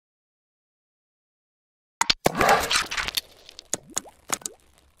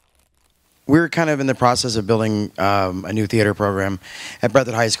we're kind of in the process of building a new theater program at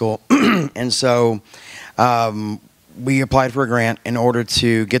Breathitt High School, and so we applied for a grant in order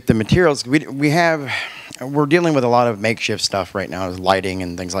to get the materials. We're dealing with a lot of makeshift stuff right now, lighting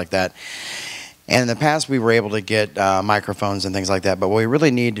and things like that. And in the past, we were able to get microphones and things like that, but what we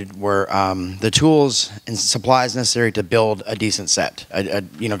really needed were the tools and supplies necessary to build a decent set.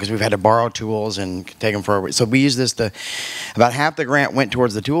 You know, because we've had to borrow tools and take them for. So we used this to. About half the grant went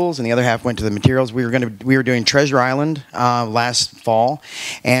towards the tools, and the other half went to the materials. We were doing Treasure Island last fall,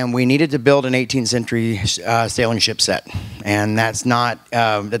 and we needed to build an 18th century sailing ship set, and that's not.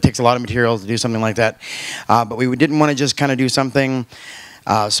 That takes a lot of materials to do something like that, but we didn't want to just kind of do something.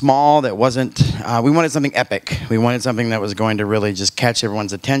 Small that wasn't, we wanted something epic. We wanted something that was going to really just catch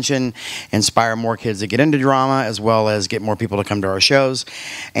everyone's attention, inspire more kids to get into drama, as well as get more people to come to our shows.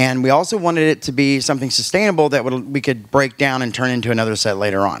 And we also wanted it to be something sustainable that we could break down and turn into another set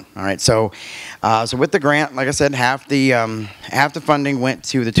later on. All right, so with the grant, like I said, half the funding went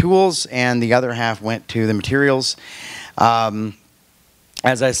to the tools, and the other half went to the materials.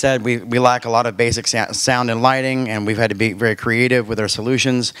 As I said, we lack a lot of basic sound and lighting, and we've had to be very creative with our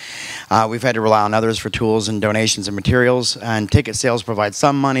solutions. We've had to rely on others for tools and donations and materials, and ticket sales provide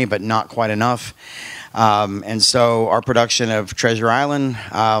some money, but not quite enough. And so our production of Treasure Island,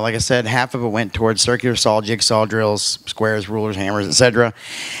 like I said, half of it went towards circular saw, jigsaw drills, squares, rulers, hammers, etc.,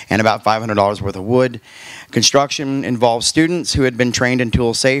 and about $500 worth of wood. Construction involves students who had been trained in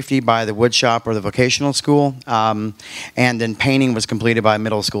tool safety by the wood shop or the vocational school, and then painting was completed by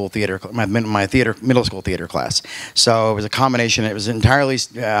middle school theater, my middle school theater class. So it was a combination. It was entirely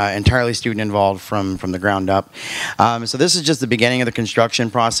student involved from the ground up. So this is just the beginning of the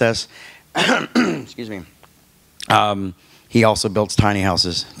construction process. Excuse me. He also builds tiny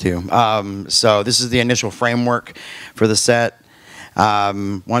houses too. So this is the initial framework for the set.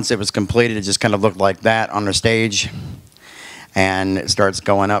 Once it was completed, it just kind of looked like that on the stage, and it starts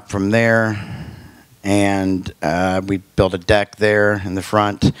going up from there. And we built a deck there in the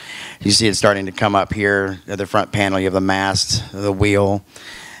front. You see it starting to come up here at the front panel. You have the mast, the wheel,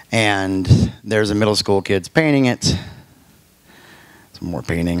 and there's a middle school kids painting it. More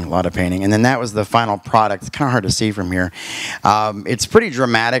painting, a lot of painting. And then that was the final product. It's kind of hard to see from here. It's pretty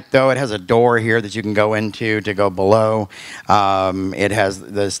dramatic, though. It has a door here that you can go into to go below. It has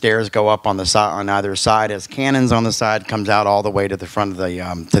the stairs go up on the side, on either side. It has cannons on the side, comes out all the way to the front of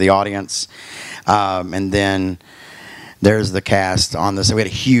the audience. And then there's the cast on this. So we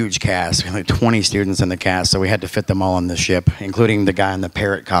had a huge cast. We had like 20 students in the cast, so we had to fit them all on the ship, including the guy in the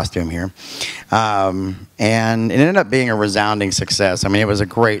parrot costume here. And it ended up being a resounding success. I mean, it was a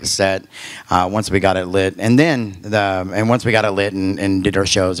great set once we got it lit. And then, once we got it lit and did our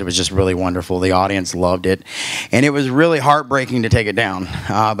shows, it was just really wonderful. The audience loved it. And it was really heartbreaking to take it down.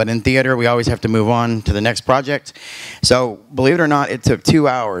 But in theater, we always have to move on to the next project. So, believe it or not, it took 2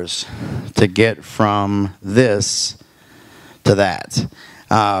 hours to get from this to that.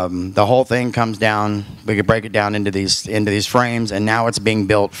 The whole thing comes down. We could break it down into these frames, and now it's being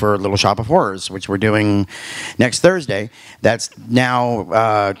built for Little Shop of Horrors, which we're doing next Thursday. That's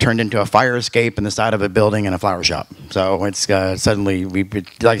now turned into a fire escape in the side of a building and a flower shop. So it's suddenly, like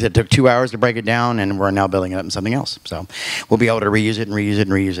I said, it took 2 hours to break it down, and we're now building it up in something else. So we'll be able to reuse it and reuse it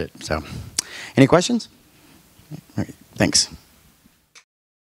and reuse it. So, any questions? All right, thanks.